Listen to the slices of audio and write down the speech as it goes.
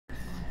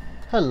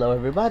Hello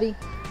everybody,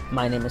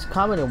 my name is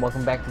Comet and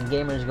welcome back to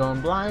Gamers Going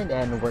Blind,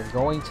 and we're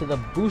going to the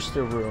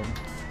booster room,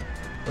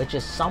 which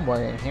is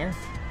somewhere in here.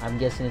 I'm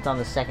guessing it's on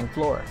the second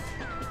floor.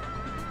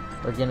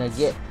 We're gonna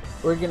get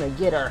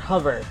our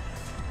hover.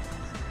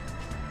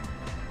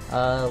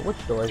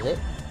 Which door is it?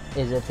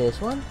 Is it this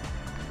one?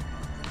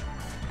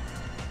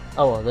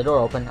 Oh, well, the door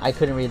opened. I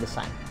couldn't read the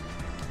sign.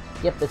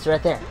 Yep, it's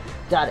right there.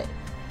 Got it.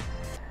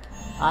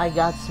 I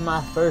got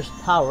my first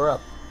power up.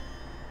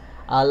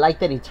 I like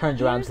that he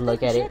turns around to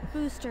look at it.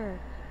 Booster.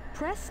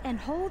 Press and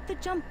hold the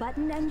jump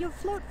button and you'll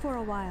float for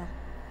a while.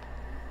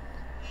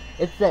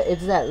 It's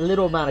that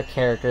little amount of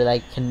character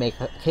that can make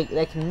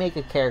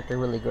a character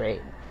really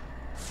great.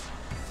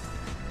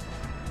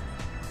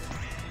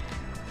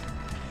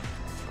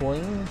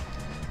 Boing.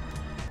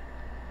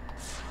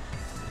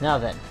 Now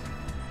then.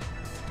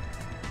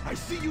 I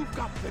see you've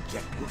got the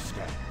jet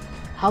booster.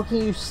 How can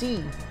you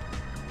see?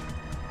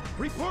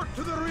 Report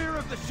to the rear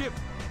of the ship.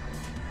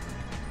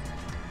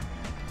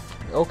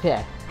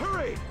 Okay.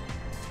 Hurry!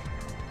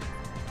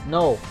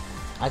 No.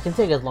 I can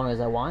take as long as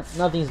I want.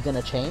 Nothing's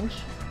gonna change.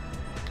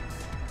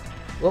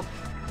 Whoop.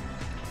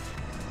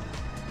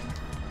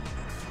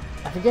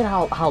 I forget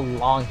how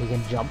long he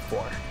can jump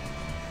for.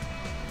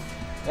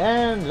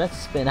 And let's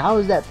spin. How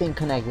is that thing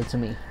connected to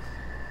me?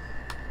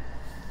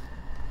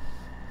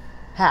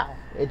 How?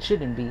 It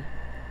shouldn't be.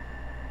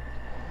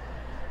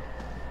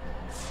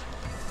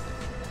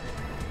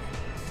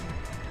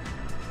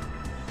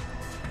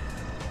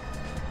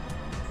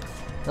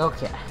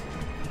 Okay.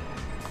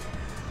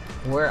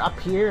 We're up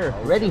here,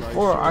 ready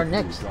for our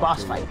next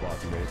boss fight.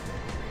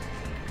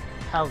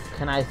 How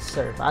can I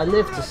serve? I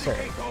live to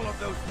serve. All of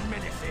those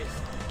menaces.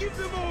 Give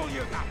them all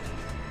you got.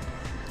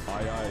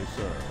 Aye, aye,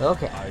 sir.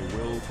 Okay. I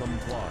will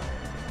comply.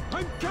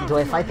 Do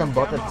I fight them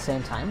both at the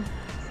same time?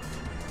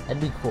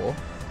 That'd be cool.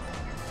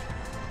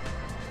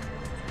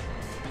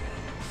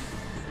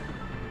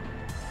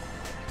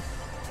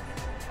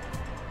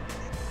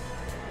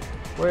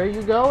 Where are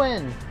you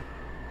going?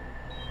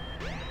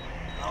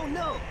 Oh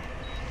no!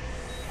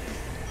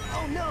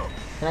 Oh no!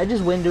 Can I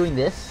just win doing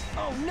this?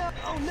 Oh no!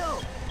 Oh no!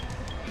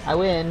 I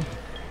win.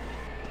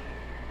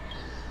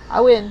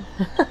 I win.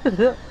 Stop,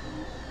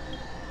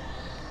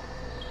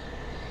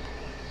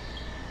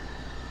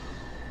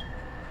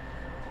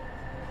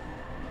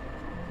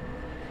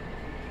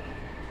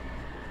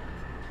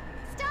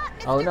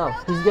 Mr. Oh no,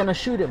 Robot. he's gonna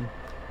shoot him.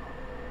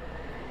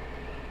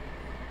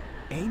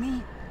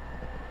 Amy?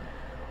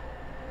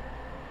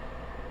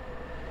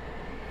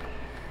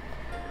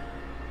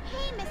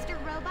 Hey, Mr.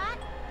 Robot.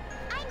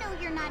 I know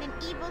you're not an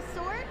evil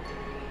sort.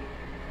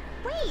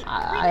 Wait,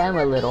 I am a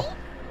remember little. me?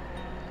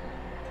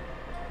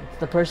 It's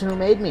the person who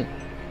made me.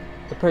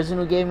 The person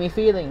who gave me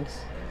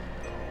feelings.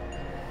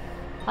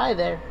 Hi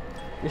there.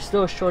 You're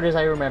still as short as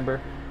I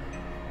remember.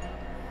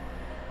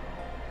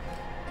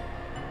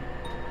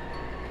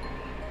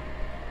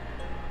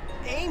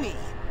 Amy!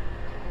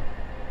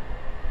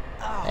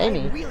 Oh,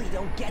 Amy? I really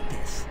don't get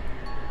this.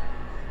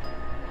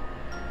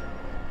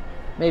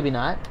 Maybe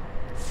not.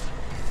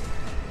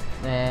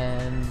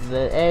 And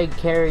the egg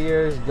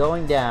carrier is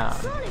going down.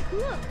 Sonic,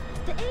 look!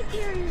 The egg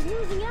carrier is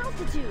losing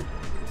altitude.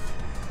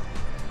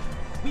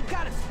 We've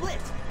got to split.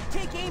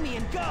 Take Amy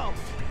and go.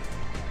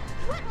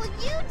 What will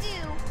you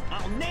do?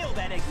 I'll nail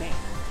that Eggman.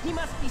 He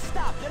must be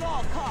stopped at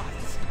all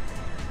costs.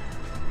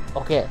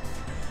 Okay.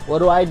 What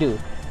do I do?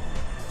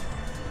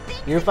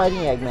 Think You're fighting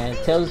again. Eggman.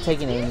 Same Tails is as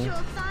taking Amy.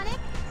 usual, Sonic.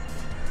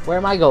 Where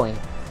am I going?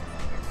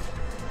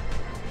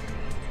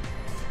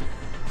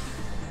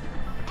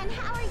 And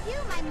how are you,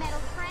 my metal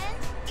friend?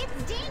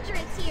 It's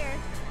dangerous here.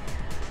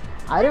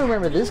 I don't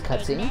remember this Leave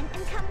cutscene. Eggman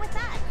and come with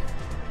us.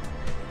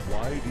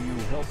 Why do you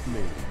help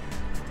me?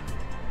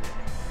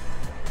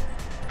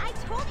 I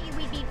told you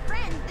we'd be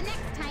friends the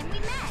next time we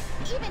met.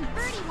 Even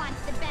Birdie wants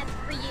the best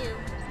for you.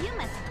 You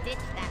must ditch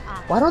that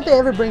off. Why don't they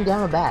ever bring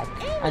Gamma back?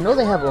 I know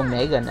they have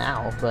Omega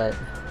now, but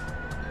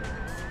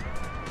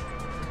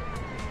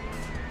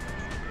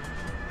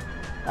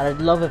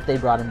I'd love if they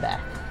brought him back.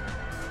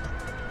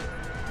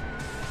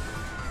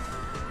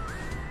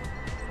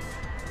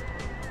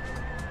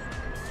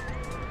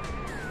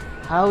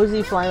 How is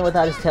he flying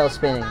without his tail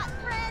spinning?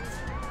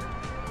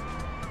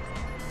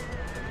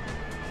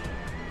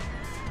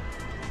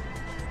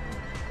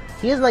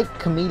 He has like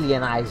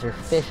chameleon eyes or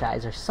fish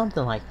eyes or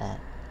something like that.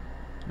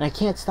 And I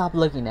can't stop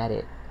looking at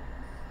it.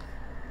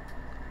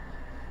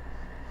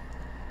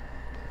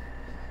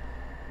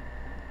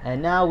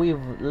 And now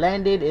we've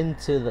landed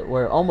into the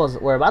we're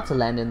about to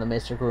land in the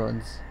Mystic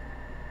Ruins.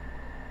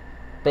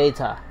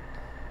 Beta.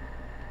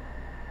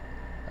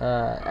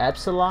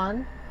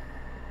 Epsilon.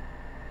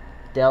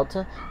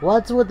 Delta.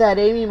 What's with that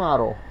Amy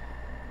model?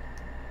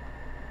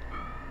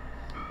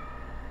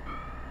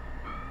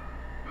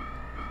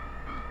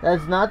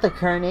 That's not the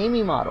current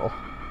Amy model.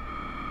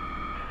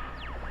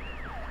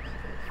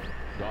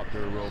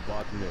 Dr.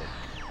 Robotnik.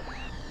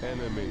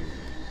 Enemy.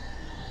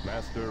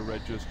 Master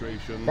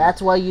registration.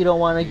 That's why you don't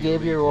want to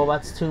give your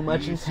robots too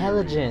much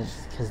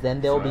intelligence, because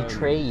then they'll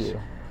betray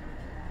you.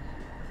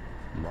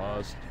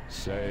 Must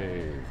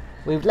save.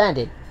 We've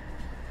landed.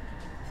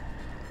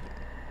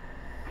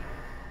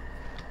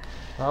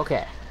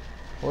 Okay.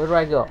 Where do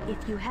I go?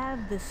 If you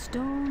have the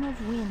Stone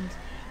of Wind,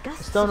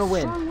 gusts Stone of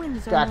Wind. strong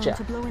winds are Gotcha. known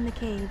to blow in the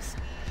caves.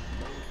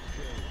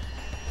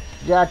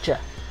 Gotcha.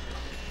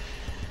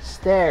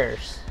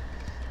 Stairs.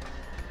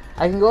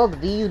 I can go up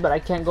these, but I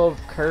can't go up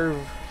curve.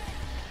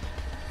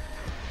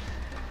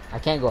 I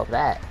can't go up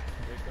that.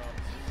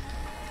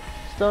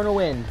 Stone of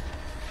Wind.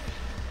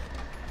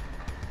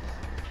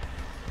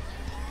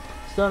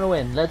 Stone of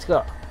Wind. Let's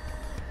go.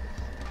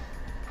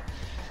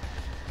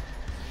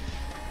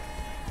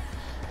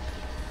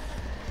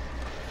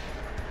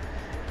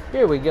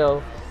 Here we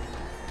go.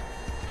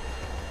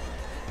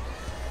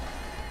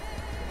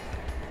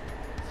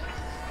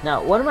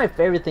 Now, one of my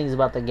favorite things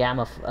about the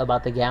gamma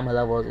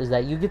levels is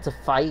that you get to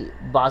fight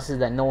bosses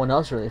that no one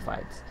else really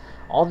fights.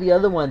 All the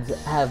other ones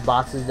have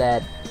bosses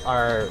that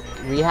are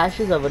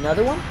rehashes of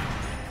another one,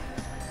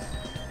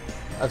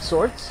 of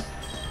sorts.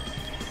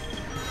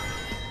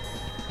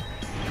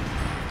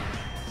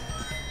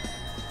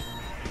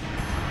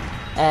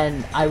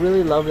 And I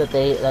really love that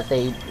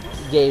they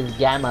gave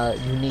Gamma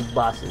unique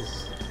bosses.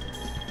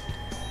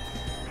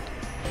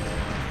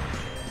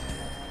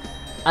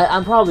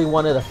 I'm probably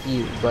one of the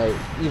few, but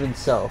even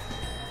so.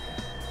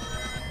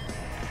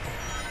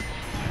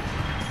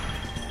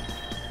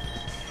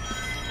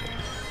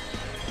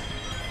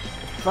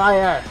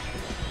 Fire!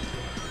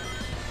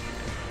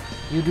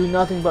 You do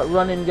nothing but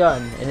run and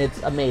gun, and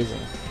it's amazing.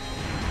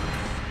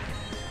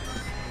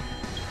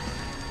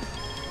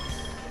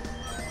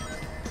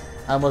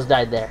 I almost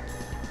died there.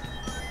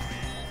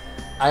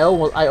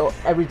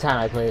 Every time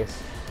I play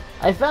this.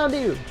 I found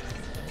you!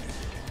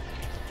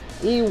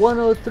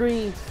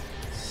 E103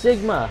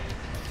 Sigma.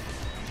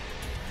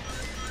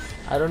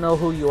 I don't know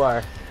who you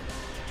are.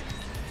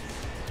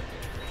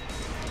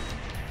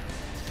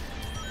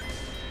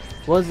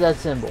 What's that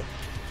symbol?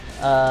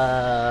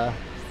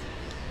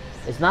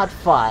 It's not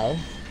phi.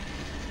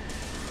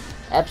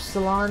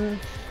 Epsilon.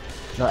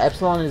 No,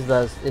 epsilon is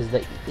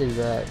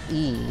the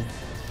E.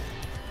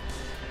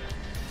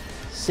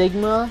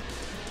 Sigma.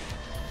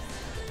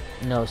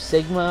 No,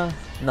 Sigma.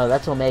 No,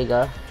 that's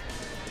Omega.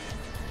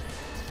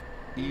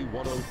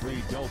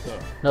 E103 Delta.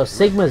 No,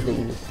 Sigma's the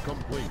E.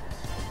 Complete.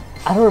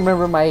 I don't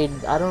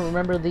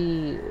remember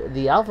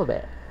the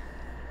alphabet.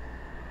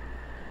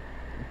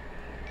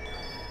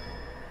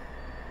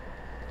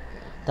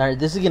 Darn it,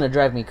 this is gonna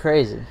drive me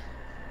crazy.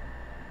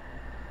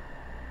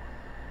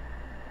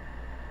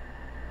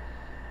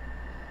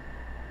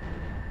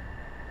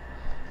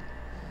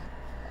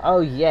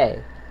 Oh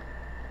yay.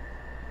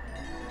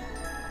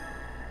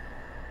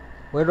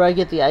 Where do I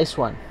get the ice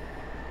one?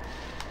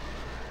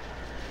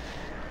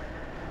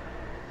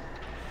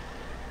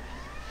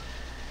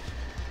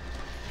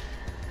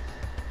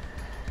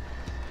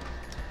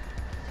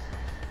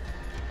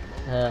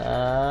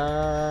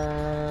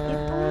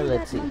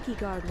 Let's see. Monkey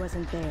guard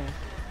wasn't there.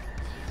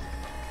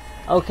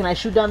 Oh, can I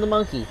shoot down the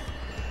monkey?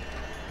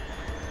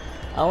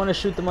 I want to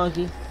shoot the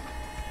monkey.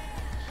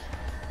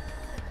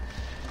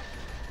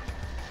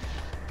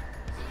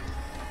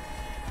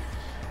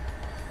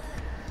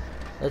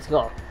 Let's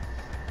go.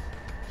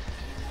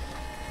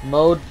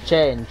 Mode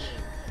change.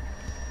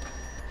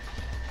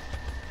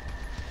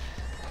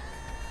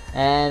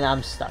 And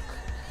I'm stuck.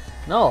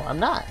 No, I'm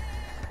not.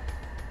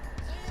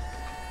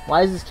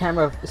 Why is this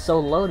camera so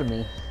low to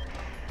me?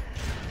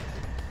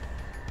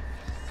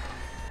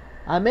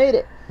 I made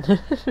it.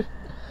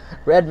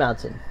 Red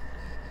Mountain.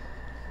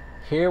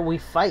 Here we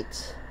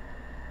fight.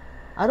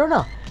 I don't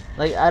know.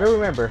 Like, I don't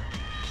remember.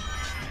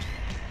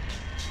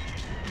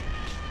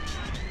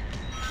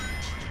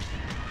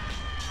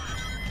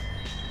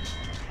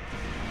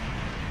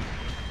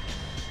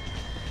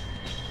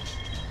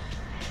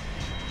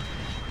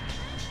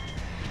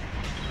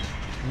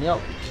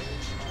 Nope.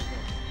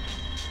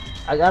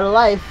 I got a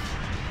life.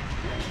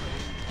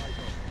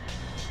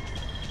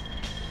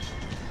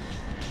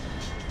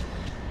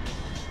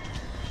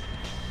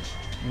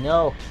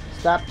 No.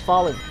 Stop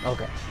falling.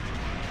 Okay.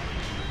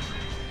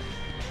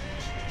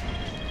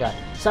 God.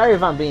 Sorry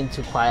if I'm being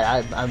too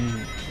quiet.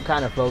 I'm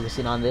kind of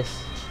focusing on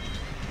this.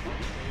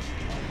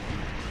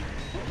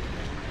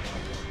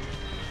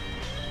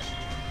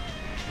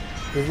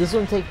 Does this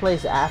one take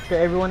place after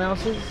everyone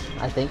else's?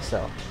 I think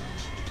so.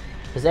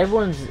 Because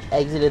everyone's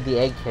exited the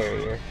egg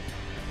carrier.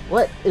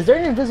 What? Is there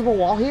an invisible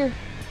wall here?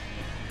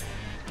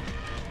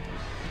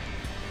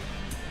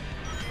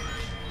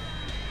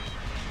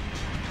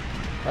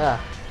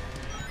 Ah.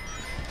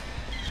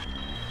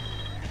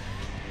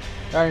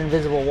 There are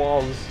invisible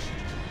walls.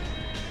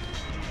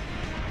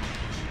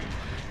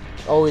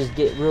 Always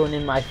get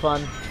ruining my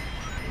fun.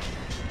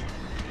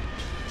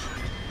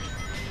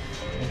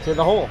 Into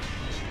the hole.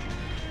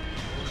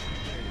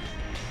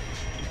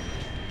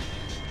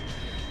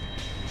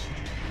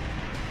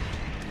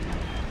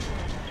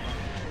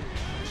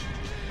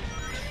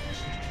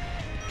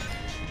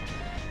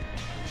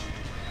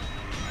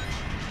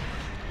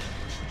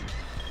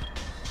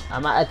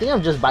 I think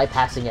I'm just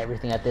bypassing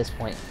everything at this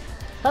point.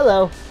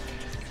 Hello.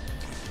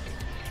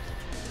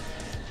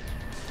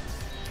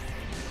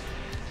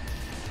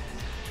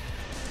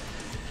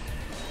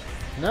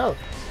 No,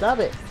 stop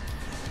it.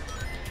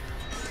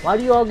 Why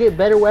do you all get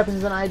better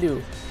weapons than I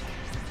do?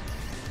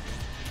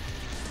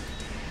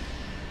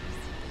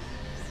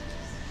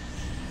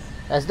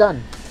 That's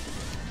done.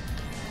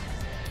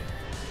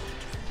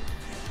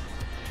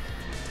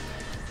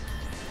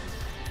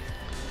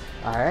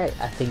 Alright,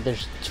 I think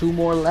there's 2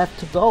 more left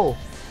to go.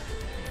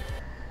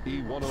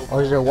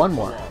 Or is there 1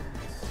 more?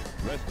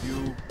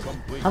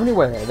 How many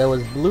were there? There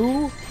was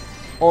blue,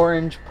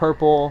 orange,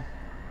 purple,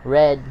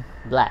 red,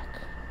 black.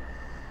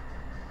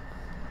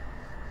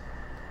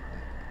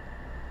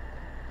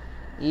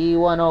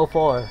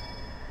 E104.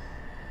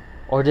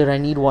 Or did I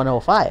need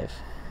 105?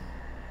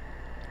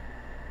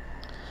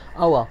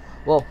 Oh well.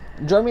 Well,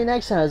 join me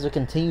next time as we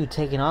continue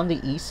taking on the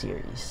E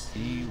series.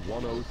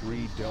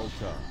 E103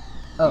 Delta.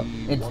 Oh,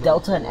 it's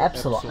Delta and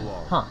Epsilon.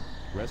 Huh.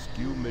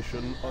 Rescue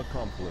mission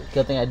accomplished.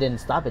 Good thing I didn't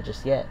stop it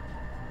just yet.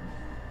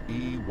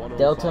 E105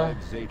 Delta.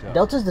 Zeta.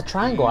 Delta's the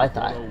triangle, I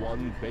thought.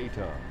 E101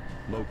 Beta.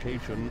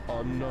 Location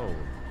unknown.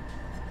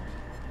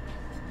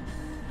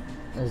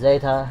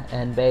 Zeta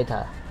and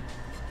Beta.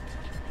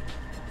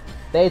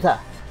 Beta.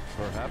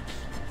 Perhaps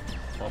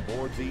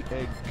aboard the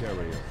egg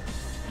carrier.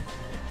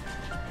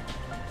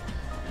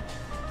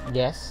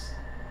 Yes.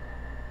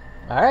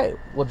 Alright,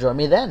 well join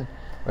me then.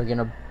 We're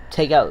gonna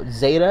take out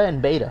Zeta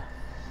and Beta.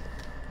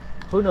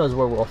 Who knows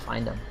where we'll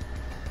find them.